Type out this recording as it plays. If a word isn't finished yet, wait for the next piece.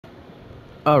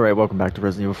Alright, welcome back to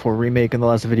Resident Evil 4 Remake. In the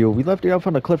last video, we left you off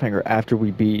on a cliffhanger after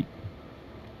we beat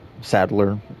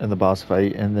Sadler in the boss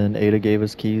fight, and then Ada gave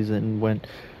us keys and went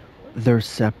their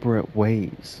separate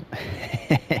ways.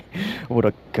 What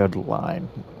a good line.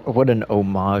 What an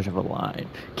homage of a line.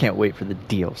 Can't wait for the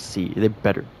DLC. They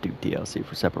better do DLC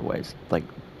for separate ways. Like,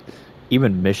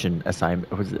 even mission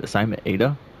assignment, was it assignment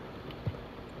Ada?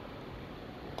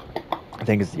 I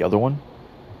think is the other one.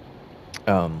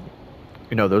 Um,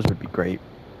 those would be great.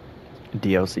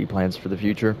 DLC plans for the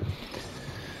future.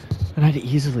 And I'd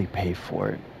easily pay for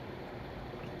it.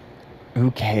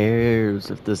 Who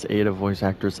cares if this Ada voice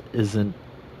actress isn't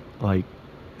like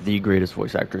the greatest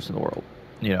voice actress in the world?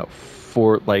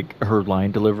 For like her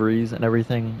line deliveries and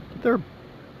everything, they're a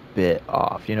bit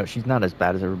off. She's not as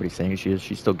bad as everybody's saying she is.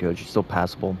 She's still good. She's still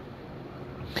passable.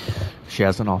 She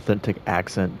has an authentic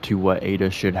accent to what Ada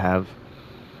should have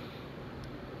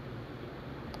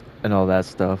and all that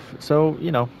stuff. So,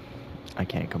 I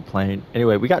can't complain.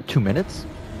 Anyway, we got 2 minutes,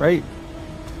 right?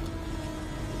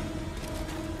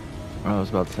 I was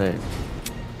about to say.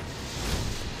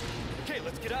 Okay,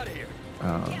 let's get out of here.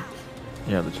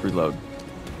 Yeah, let's reload.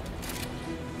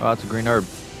 Oh, that's a green herb.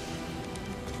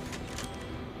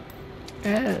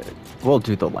 We'll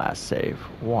do the last save.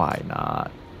 Why not?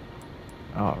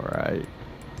 Alright.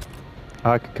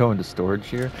 I could go into storage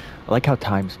here. I like how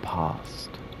time's paused.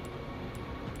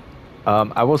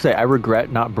 I will say I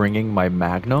regret not bringing my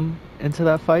Magnum into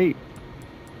that fight.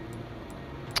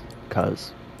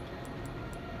 Cause,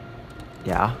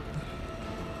 yeah,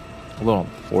 a little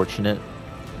unfortunate.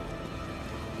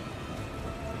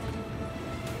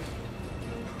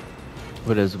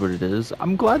 What is what it is.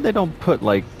 I'm glad they don't put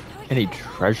like any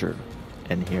treasure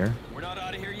in here. We're not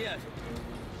out of here yet.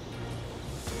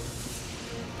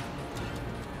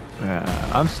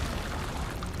 I'm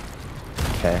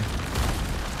okay.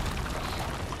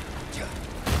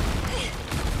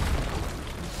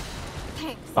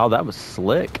 Thanks. Oh, that was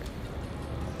slick.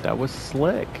 That was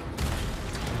slick.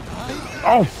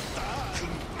 Oh,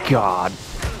 God.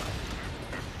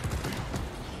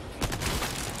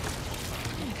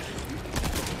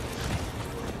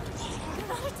 They're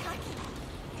not attacking.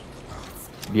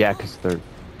 Yeah, because they're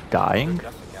dying.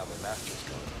 Nothing now the master's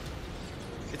gone.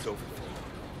 It's over for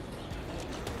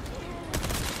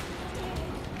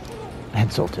you.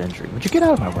 Insult to injury. Would you get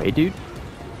out of my way, dude?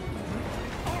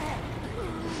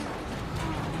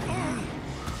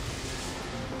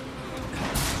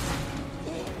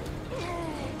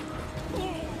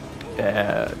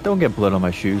 Don't get blood on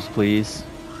my shoes, please.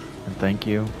 And thank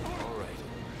you. All right.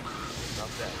 Not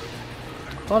that.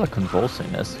 A lot of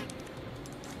convulsingness.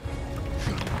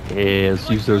 Yeah, let's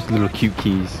use those little cute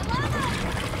keys.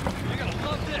 You're gonna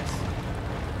love this.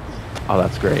 Oh,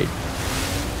 that's great.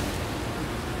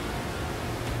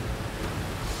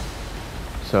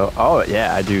 So, oh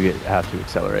yeah, I do have to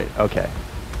accelerate. Okay.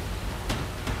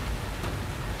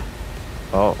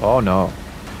 Oh no.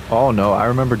 Oh no, I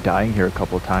remember dying here a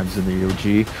couple of times in the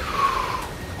OG.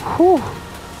 Whew.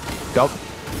 Go.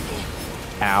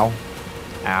 Ow.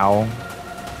 Ow.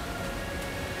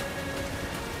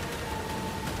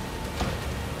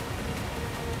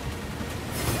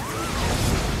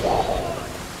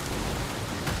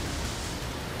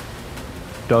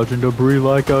 Dodging debris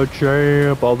like a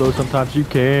champ, although sometimes you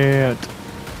can't.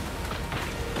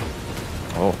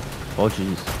 Oh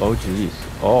jeez. Oh jeez.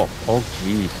 Oh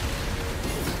jeez.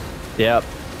 Yep.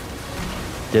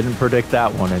 Didn't predict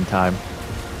that one in time.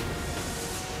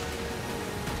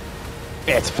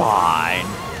 It's fine.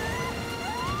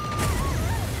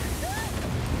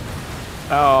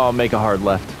 Oh, make a hard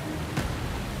left.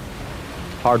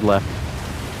 Hard left.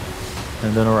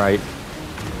 And then a right.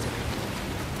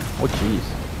 Oh jeez.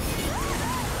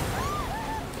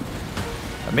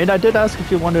 I mean, I did ask if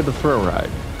you wanted to throw a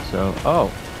ride. So, oh.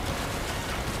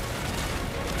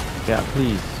 Yeah,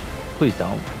 please. Please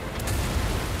don't.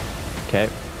 Okay.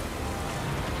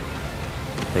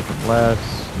 Take them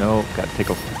lefts. Nope. Gotta take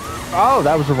a... Oh,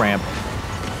 that was a ramp.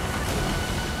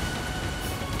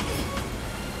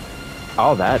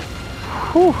 Oh, that...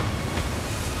 Whew.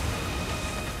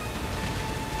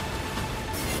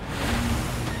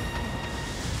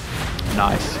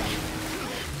 Nice.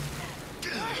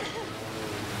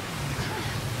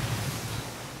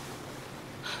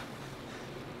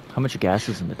 How much gas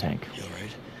is in the tank? You all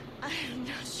right? I'm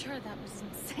not sure that was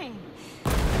insane.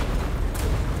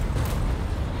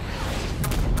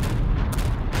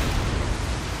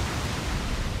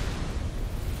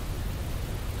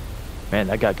 Man,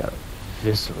 that guy got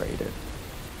eviscerated.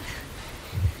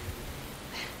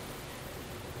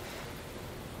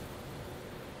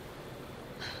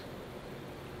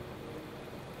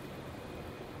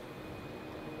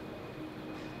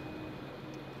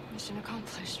 Mission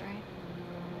accomplished, right?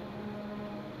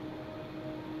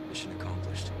 Mission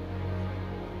accomplished.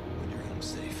 When you're home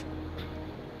safe.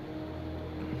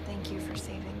 Thank you for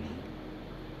saving me.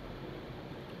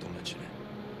 Don't mention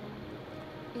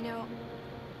it. You know,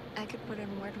 I could put in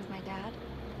a word with my dad.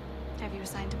 Have you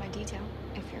assigned to my detail,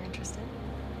 if you're interested.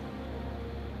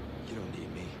 You don't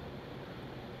need me.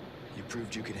 You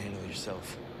proved you could handle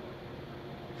yourself.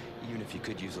 Even if you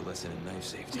could use a lesson in knife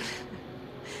safety.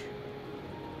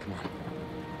 Come on.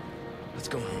 Let's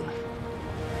go home.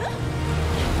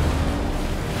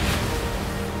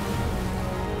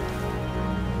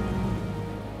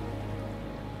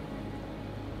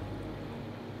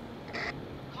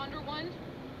 Condor 1?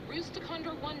 Roost to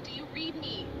Condor 1, do you read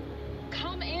me?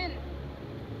 Come in!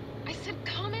 I said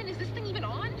come in! Is this thing even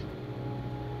on?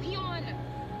 Leon!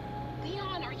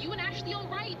 Leon, are you and Ashley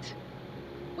alright?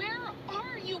 Where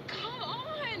are you? Come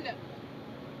on!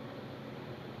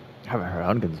 I haven't heard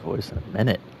Ungun's voice in a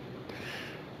minute.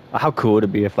 How cool would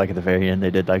it be if, like, at the very end they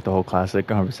did like the whole classic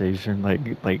conversation, like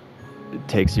it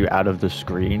takes you out of the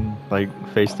screen, like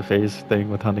face-to-face thing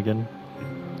with Hunnigan.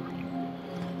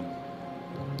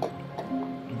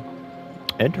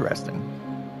 Interesting.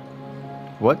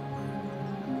 What?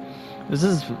 This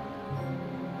is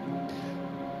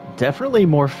definitely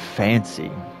more fancy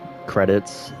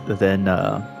credits than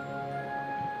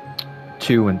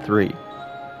 2 and 3.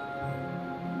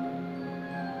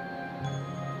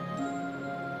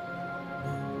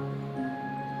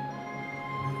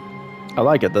 I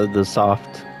like it, the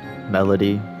soft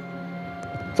melody.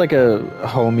 It's like a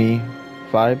homey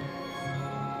vibe,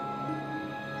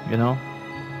 you know?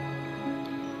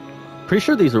 Pretty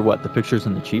sure these are what, the pictures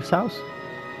in the Chief's house?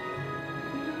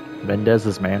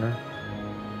 Mendez's Manor?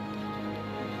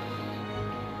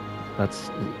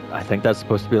 I think that's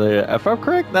supposed to be like, if I'm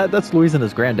correct, that's Luis and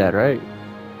his granddad, right?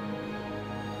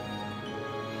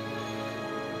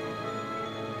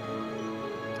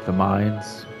 The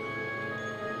mines.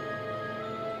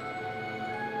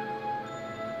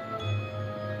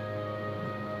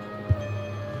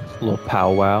 A little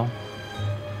powwow.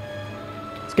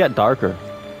 It's got darker.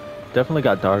 Definitely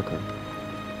got darker.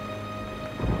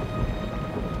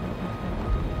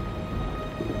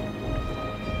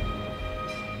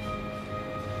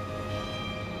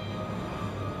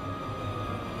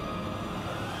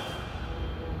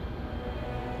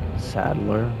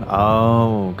 Saddler.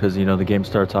 Oh, because you know the game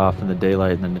starts off in the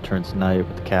daylight and then it turns night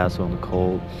with the castle and the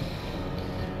cold.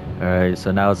 Alright, so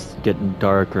now it's getting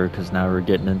darker because now we're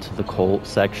getting into the cult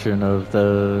section of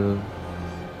the...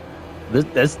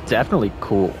 That's definitely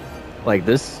cool. Like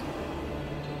this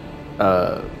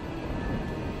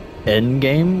end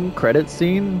game credit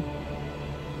scene.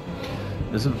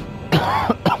 This is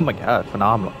oh my god,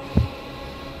 phenomenal.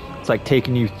 It's like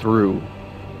taking you through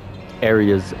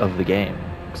areas of the game.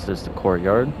 Because there's the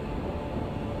courtyard,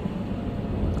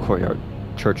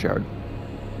 churchyard,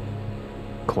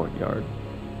 courtyard.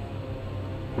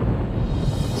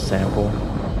 Sample,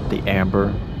 the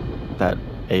amber that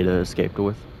Ada escaped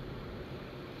with.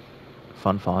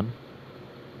 Fun.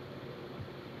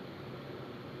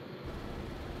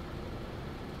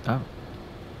 Oh.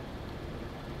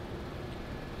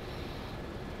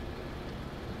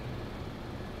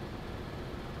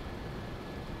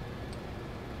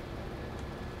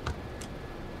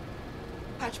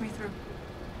 Patch me through.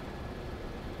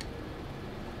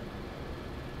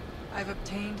 I've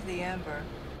obtained the amber.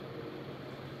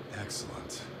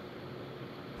 Excellent.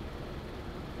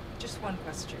 Just one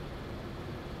question.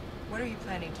 What are you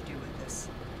planning to do with this?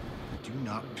 I do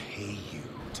not pay you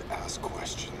to ask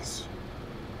questions.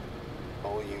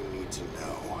 All you need to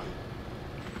know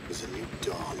is a new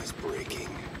dawn is breaking.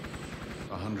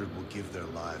 100 will give their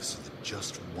lives so that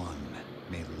just one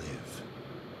may live.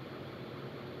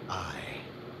 I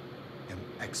am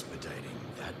expediting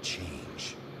that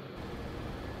change.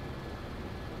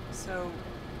 So,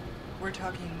 we're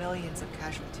talking millions of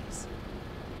casualties.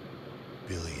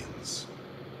 Billions.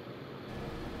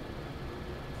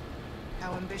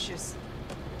 How ambitious.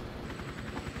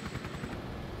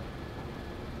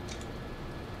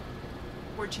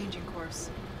 We're changing course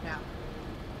now.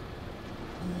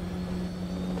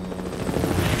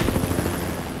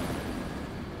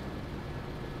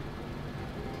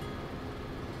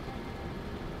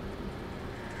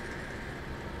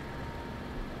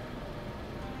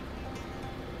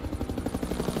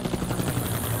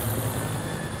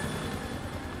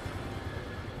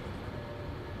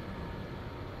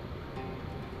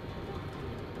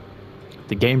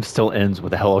 The game still ends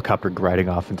with a helicopter gliding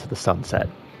off into the sunset.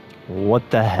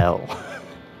 What the hell?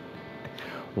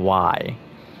 Why?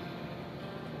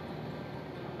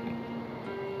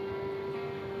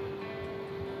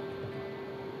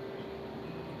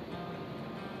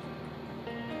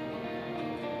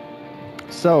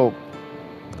 So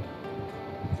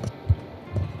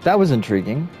that was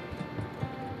intriguing.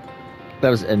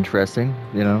 That was interesting.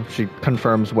 You know, she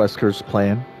confirms Wesker's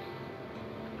plan.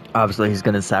 Obviously, he's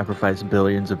going to sacrifice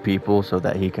billions of people so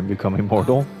that he can become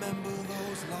immortal.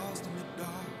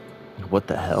 What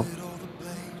the hell?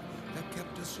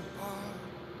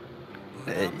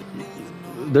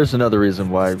 There's another reason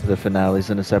why the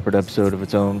finale's in a separate episode of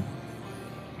its own.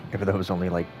 Even though it was only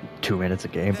like 2 minutes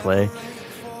of gameplay.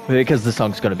 Because the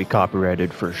song's going to be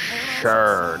copyrighted for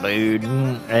sure, dude.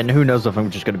 And who knows if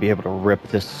I'm just going to be able to rip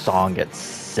this song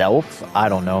itself. I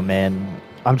don't know, man.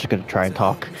 I'm just going to try and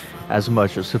talk as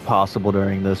much as possible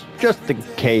during this, just in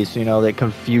case, you know, that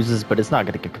confuses, but it's not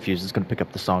going to get confused. It's going to pick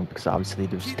up the song because obviously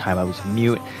there was a time I was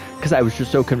mute because I was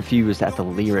just so confused at the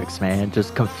lyrics, man.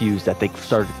 Just confused that they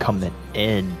started coming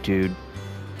in, dude.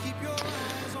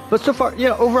 But so far,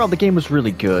 yeah, overall the game was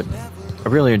really good. I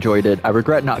really enjoyed it. I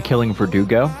regret not killing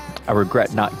Verdugo. I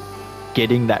regret not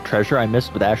getting that treasure I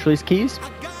missed with Ashley's keys.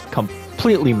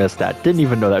 Completely missed that. Didn't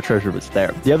even know that treasure was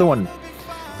there. The other one,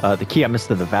 the key I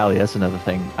missed in the valley, that's another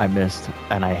thing I missed,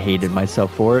 and I hated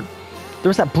myself for it. There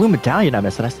was that blue medallion I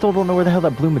missed, and I still don't know where the hell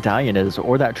that blue medallion is,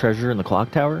 or that treasure in the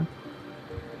clock tower.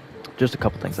 Just a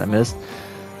couple things I missed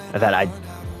that I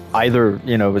either,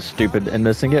 you know, was stupid in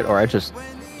missing it, or I just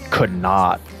could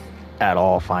not at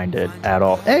all find it at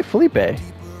all. Hey, Felipe. Hey,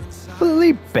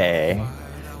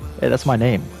 that's my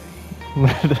name.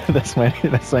 that's my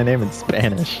name in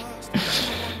Spanish.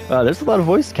 There's a lot of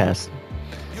voice cast.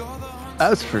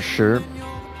 That's for sure.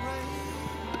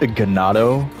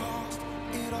 Ganado.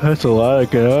 That's a lot of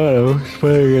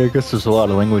Ganado. I guess there's a lot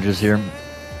of languages here.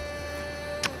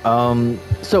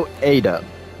 So Ada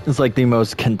is like the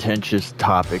most contentious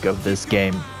topic of this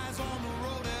game.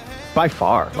 By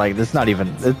far. Like, it's not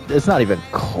even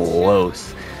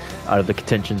close out of the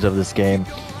contentions of this game.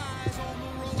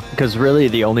 Because really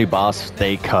the only boss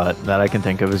they cut that I can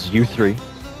think of is U3.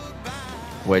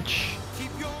 Which,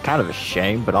 kind of a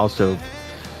shame, but also,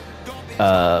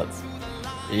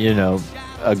 you know,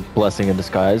 a blessing in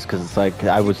disguise. Because it's like,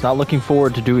 I was not looking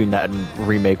forward to doing that in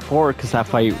Remake 4, because that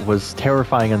fight was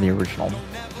terrifying in the original.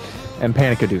 And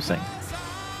panic-inducing.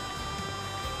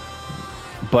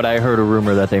 But I heard a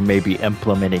rumor that they may be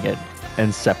implementing it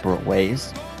in separate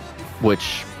ways,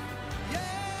 which,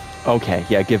 okay,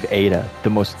 yeah, give Ada the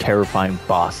most terrifying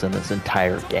boss in this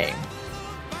entire game.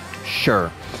 Sure.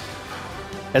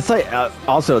 It's like,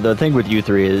 also, the thing with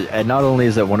U3 is, and not only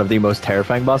is it one of the most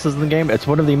terrifying bosses in the game, it's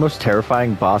one of the most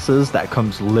terrifying bosses that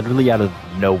comes literally out of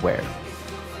nowhere.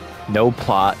 No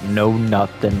plot, no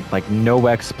nothing, like no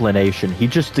explanation. He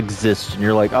just exists, and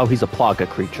you're like, oh, he's a Plaga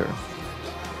creature.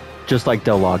 Just like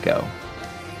Del Lago.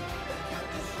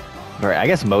 Right, I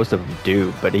guess most of them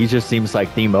do, but he just seems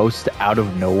like the most out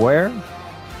of nowhere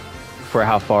for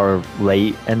how far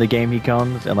late in the game he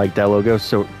comes. And like Del Lago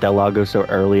so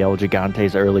early, El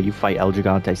Gigante's early. You fight El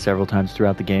Gigante several times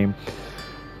throughout the game.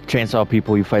 Chainsaw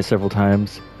People you fight several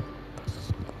times.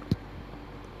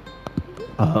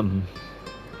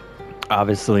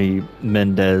 Obviously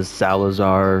Mendez,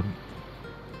 Salazar,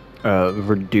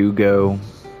 Verdugo,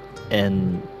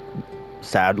 and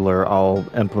Sadler all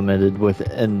implemented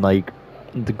within like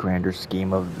the grander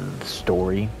scheme of the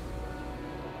story.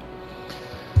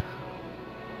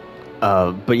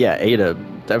 But yeah, Ada,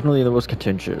 definitely the most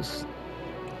contentious.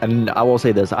 And I will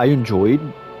say this, I enjoyed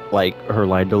like her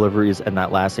line deliveries in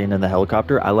that last scene in the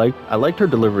helicopter. I liked her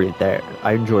delivery there.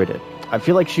 I enjoyed it. I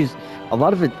feel like she's a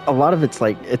lot of it's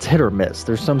like it's hit or miss.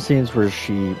 There's some scenes where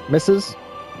she misses,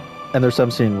 and there's some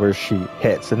scene where she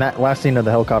hits. And that last scene of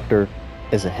the helicopter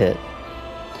is a hit.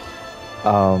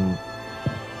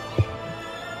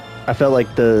 I felt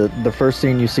like the first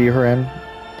scene you see her in,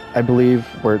 I believe,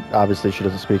 where obviously she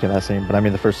doesn't speak in that scene, but I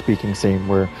mean the first speaking scene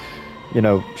where, you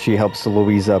know, she helps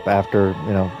Louise up after,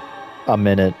 you know, a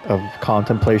minute of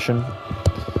contemplation.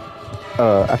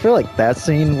 I feel like that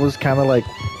scene was kind of like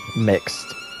mixed.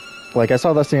 Like I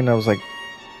saw that scene and I was like,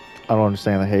 I don't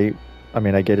understand the hate. I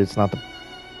mean, I get it's not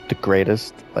the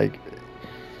greatest. Like,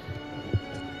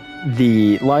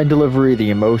 the line delivery,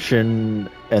 the emotion,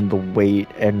 and the weight,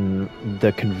 and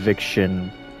the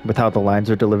conviction with how the lines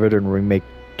are delivered in Remake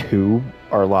 2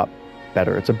 are a lot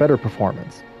better. It's a better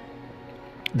performance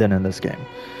than in this game.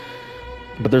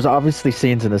 But there's obviously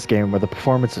scenes in this game where the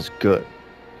performance is good.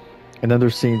 And then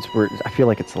there's scenes where I feel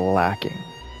like it's lacking.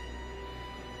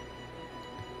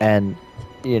 And,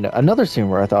 you know, another scene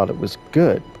where I thought it was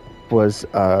good was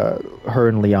her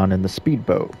and Leon in the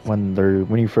speedboat when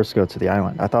you first go to the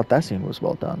island. I thought that scene was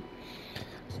well done.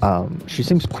 She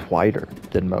seems quieter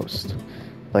than most.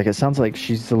 Like, it sounds like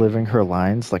she's delivering her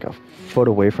lines like a foot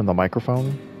away from the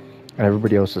microphone, and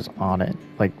everybody else is on it,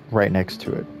 like right next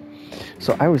to it.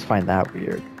 So I always find that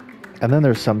weird. And then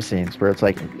there's some scenes where it's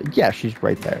like, yeah, she's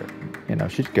right there. You know,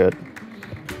 she's good.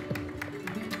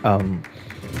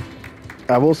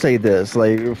 I will say this,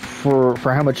 like, for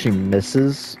how much she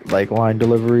misses, like, line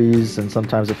deliveries, and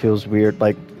sometimes it feels weird,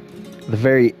 like, the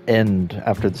very end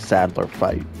after the Sadler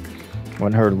fight,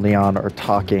 when her and Leon are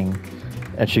talking,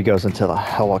 and she goes into the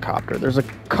helicopter, there's a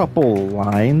couple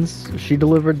lines she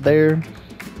delivered there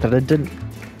that I didn't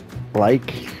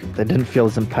like. They didn't feel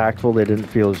as impactful, they didn't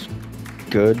feel as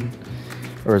good,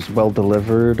 or as well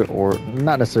delivered, or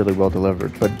not necessarily well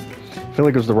delivered, but I feel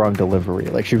like it was the wrong delivery.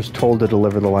 Like, she was told to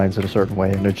deliver the lines in a certain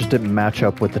way, and it just didn't match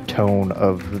up with the tone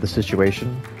of the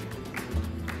situation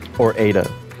or Ada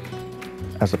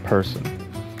as a person.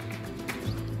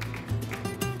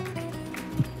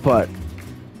 But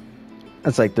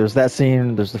it's like, there's that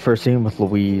scene, there's the first scene with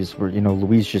Louise, where, you know,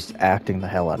 Louise just acting the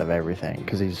hell out of everything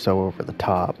because he's so over the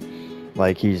top.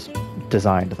 Like, he's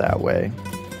designed that way.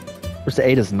 Whereas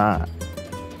Ada's not.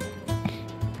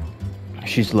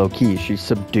 She's low-key, she's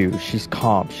subdued, she's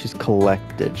calm, she's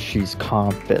collected, she's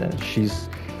confident, she's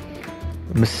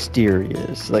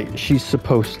mysterious. Like, she's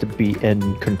supposed to be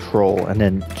in control and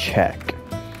in check.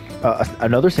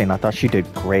 Another scene I thought she did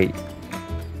great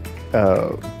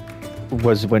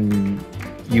was when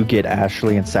you get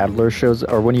Ashley and Sadler shows,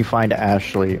 or when you find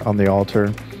Ashley on the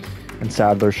altar and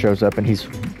Sadler shows up and he's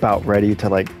about ready to,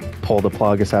 like, pull the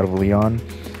Plagas out of Leon,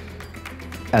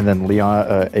 and then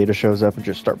Ada shows up and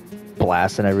just start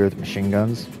blasting everyone with machine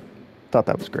guns. Thought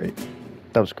that was great.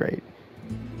 That was great.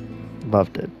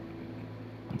 Loved it.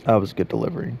 That was good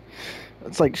delivery.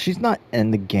 It's like, she's not in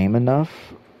the game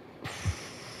enough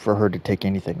for her to take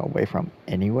anything away from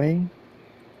anyway.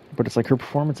 But it's like, her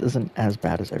performance isn't as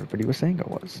bad as everybody was saying it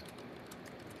was.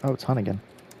 Oh, it's Hunnigan.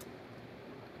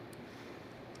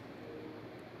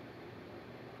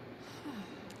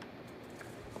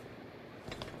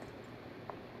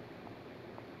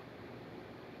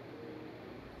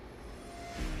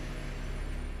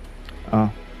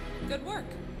 Good work.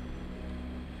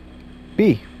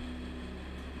 B.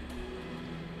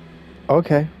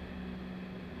 Okay.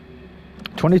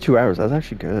 22 hours, that's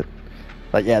actually good.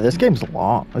 Like, yeah, this game's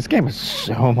long. This game is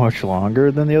so much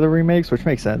longer than the other remakes, which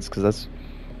makes sense, because that's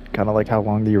kind of like how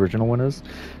long the original one is.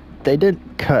 They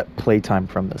didn't cut playtime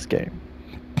from this game.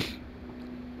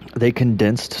 They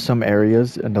condensed some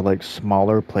areas into, like,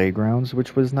 smaller playgrounds,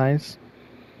 which was nice.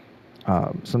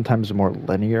 Sometimes more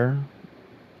linear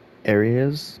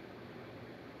areas.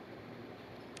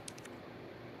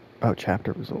 Oh,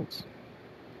 chapter results.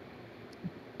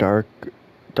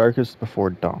 Darkest before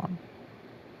dawn.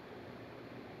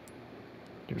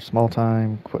 Your small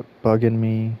time, quit bugging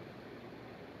me.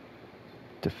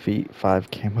 Defeat 5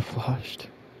 camouflaged.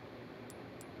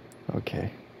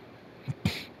 Okay.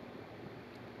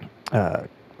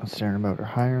 Staring motor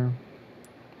higher.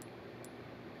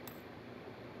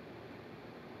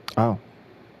 Oh.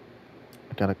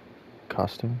 I got a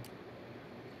costume.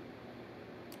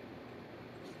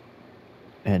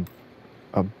 And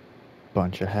a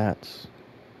bunch of hats.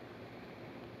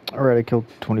 Alright, I killed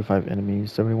 25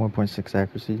 enemies, 71.6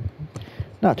 accuracy.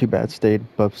 Not too bad, stayed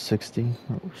above 60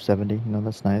 or 70. No,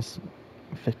 that's nice.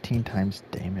 15 times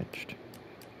damaged.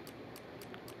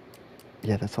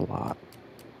 Yeah, that's a lot.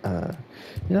 You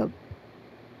know,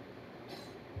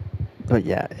 but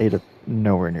yeah, Ada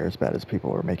nowhere near as bad as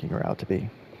people are making her out to be.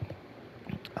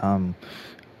 I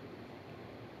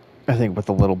think with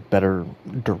a little better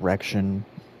direction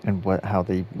and how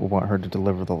they want her to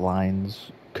deliver the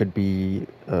lines could be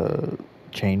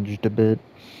changed a bit,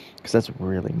 because that's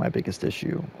really my biggest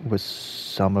issue with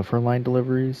some of her line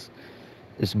deliveries,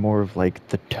 is more of like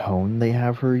the tone they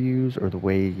have her use, or the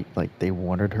way like they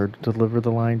wanted her to deliver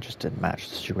the line just didn't match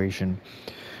the situation,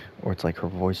 or it's like her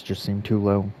voice just seemed too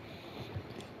low.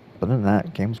 But other than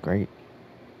that, game's great.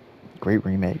 Great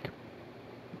remake.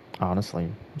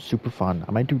 Honestly, super fun.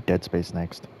 I might do Dead Space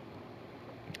next.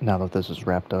 Now that this is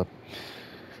wrapped up,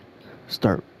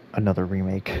 start another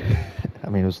remake. I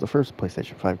mean, it was the first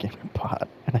PlayStation 5 game I bought,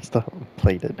 and I still haven't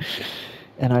played it.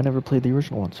 And I never played the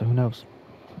original one, so who knows?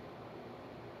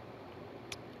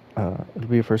 It'll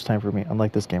be a first time for me,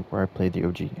 unlike this game where I played the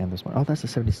OG and this one. Oh, that's the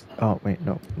 70s. Oh, wait,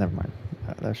 no, never mind.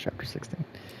 That's chapter 16.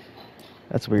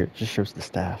 That's weird. It just shows the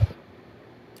staff.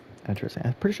 Interesting.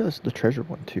 I'm pretty sure that's the treasure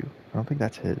one, too. I don't think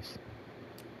that's his.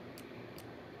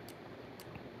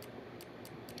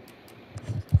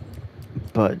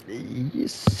 But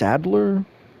Sadler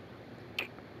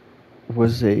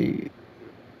was a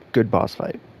good boss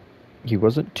fight. He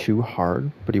wasn't too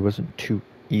hard, but he wasn't too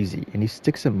easy. And he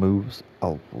sticks and moves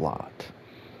a lot.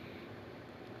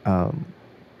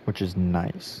 which is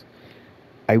nice.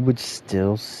 I would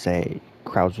still say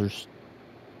Krauser's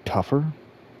tougher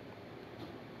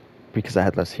because I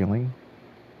had less healing.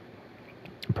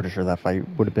 I'm pretty sure that fight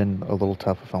would have been a little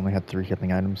tough if I only had 3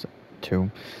 healing items. 2.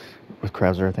 With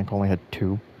Krauser, I think I only had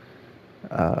 2.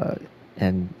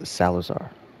 And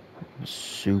Salazar,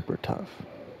 super tough.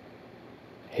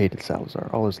 Hated Salazar.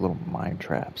 All his little mind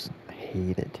traps.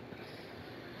 Hated.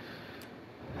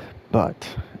 But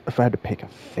if I had to pick a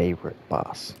favorite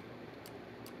boss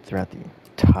throughout the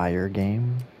entire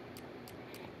game,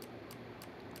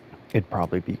 it'd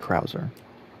probably be Krauser.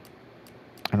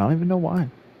 And I don't even know why.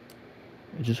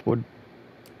 It just would.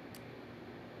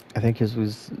 I think his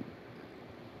was,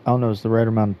 I don't know, it was the right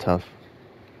amount of tough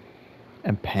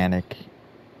and panic,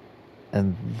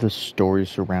 and the story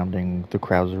surrounding the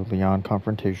Krauser-Leon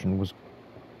confrontation was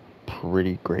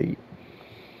pretty great.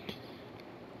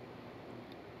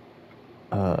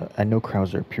 I know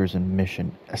Krauser appears in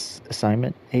Mission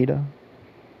Assignment Ada,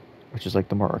 which is like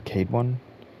the more arcade one,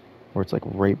 where it's like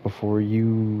right before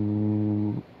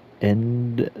you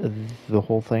end the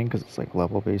whole thing, because it's like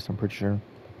level based, I'm pretty sure.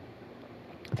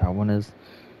 That one is.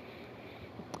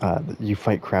 You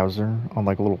fight Krauser on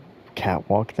like a little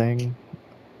catwalk thing,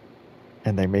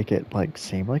 and they make it like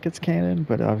seem like it's canon,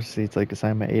 but obviously it's like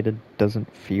Assignment Ada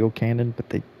doesn't feel canon, but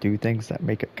they do things that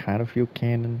make it kind of feel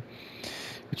canon,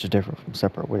 which is different from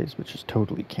Separate Ways, which is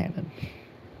totally canon.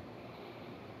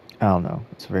 I don't know,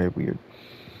 it's very weird.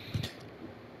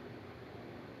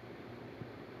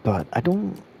 But I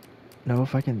don't know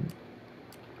if I can,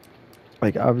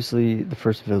 like, obviously the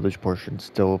first village portion's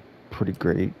still pretty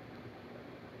great.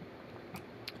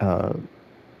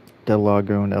 Del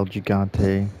Lago and El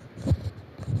Gigante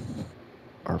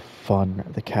are fun.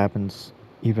 The cabin's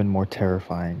even more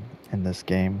terrifying in this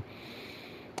game.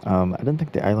 I didn't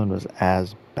think the island was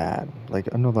as bad. Like,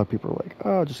 I know a lot of people are like,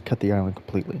 oh, just cut the island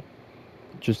completely.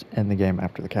 Just end the game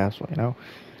after the castle, you know?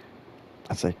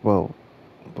 It's like, well,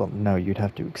 no, you'd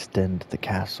have to extend the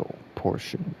castle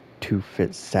portion to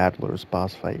fit Sadler's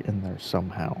boss fight in there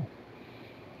somehow.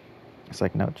 It's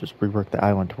like, no, just rework the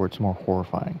island to where it's more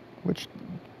horrifying, which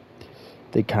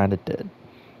they kind of did.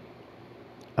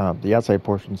 The outside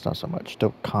portion's not so much.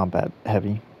 Still combat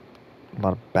heavy. A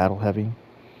lot of battle heavy.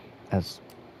 As,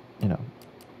 you know,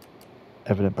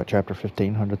 evident by Chapter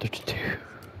 15,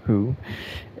 132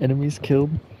 enemies killed.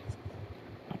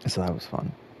 So that was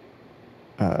fun.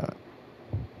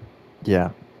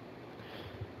 Yeah.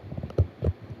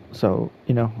 So,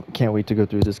 you know, can't wait to go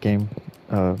through this game.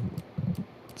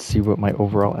 See what my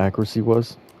overall accuracy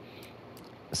was.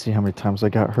 See how many times I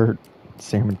got hurt.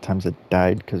 See how many times I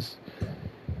died, because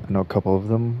I know a couple of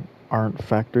them aren't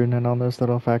factoring in on this that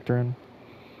I'll factor in.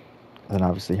 And then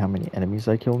obviously how many enemies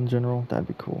I killed in general. That'd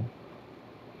be cool.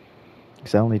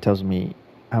 Because that only tells me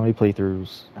how many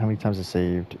playthroughs, how many times I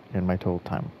saved, and my total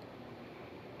time.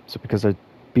 So because I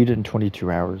beat it in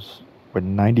 22 hours with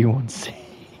 91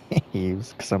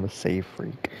 saves, because I'm a save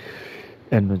freak,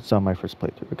 and it's on my first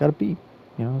playthrough, I got a B.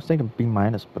 You know, I was thinking B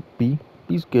minus, but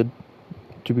B's good.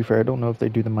 To be fair, I don't know if they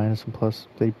do the minus and plus.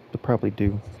 They probably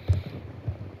do.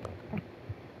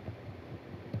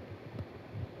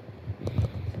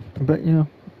 But, you know,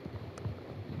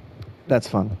 that's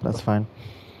fun. That's fine.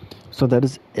 So that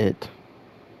is it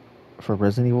for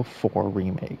Resident Evil 4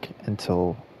 Remake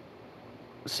until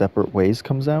Separate Ways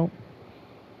comes out.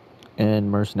 And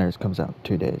Mercenaries comes out in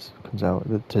 2 days. Comes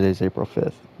out, today's April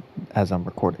 5th, as I'm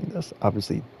recording this.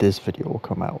 Obviously, this video will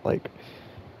come out, like,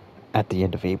 at the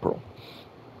end of April.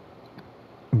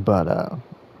 But,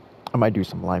 I might do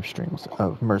some live streams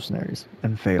of Mercenaries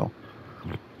and fail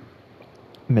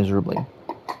miserably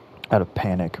out of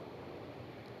panic.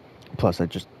 Plus, I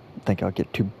just think I'll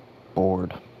get too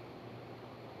bored.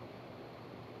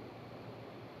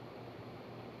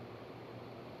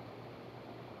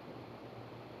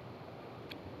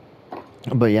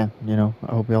 But yeah, you know,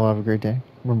 I hope you all have a great day.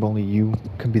 Remember, only you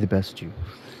can be the best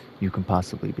you can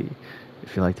possibly be.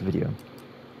 If you like the video,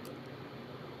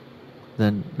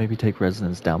 then maybe take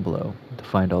residence down below to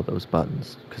find all those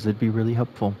buttons, because it'd be really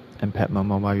helpful. And pet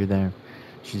Momo while you're there.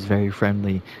 She's very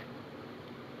friendly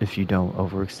if you don't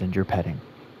overextend your petting.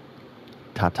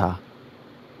 Ta-ta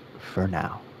for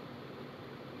now.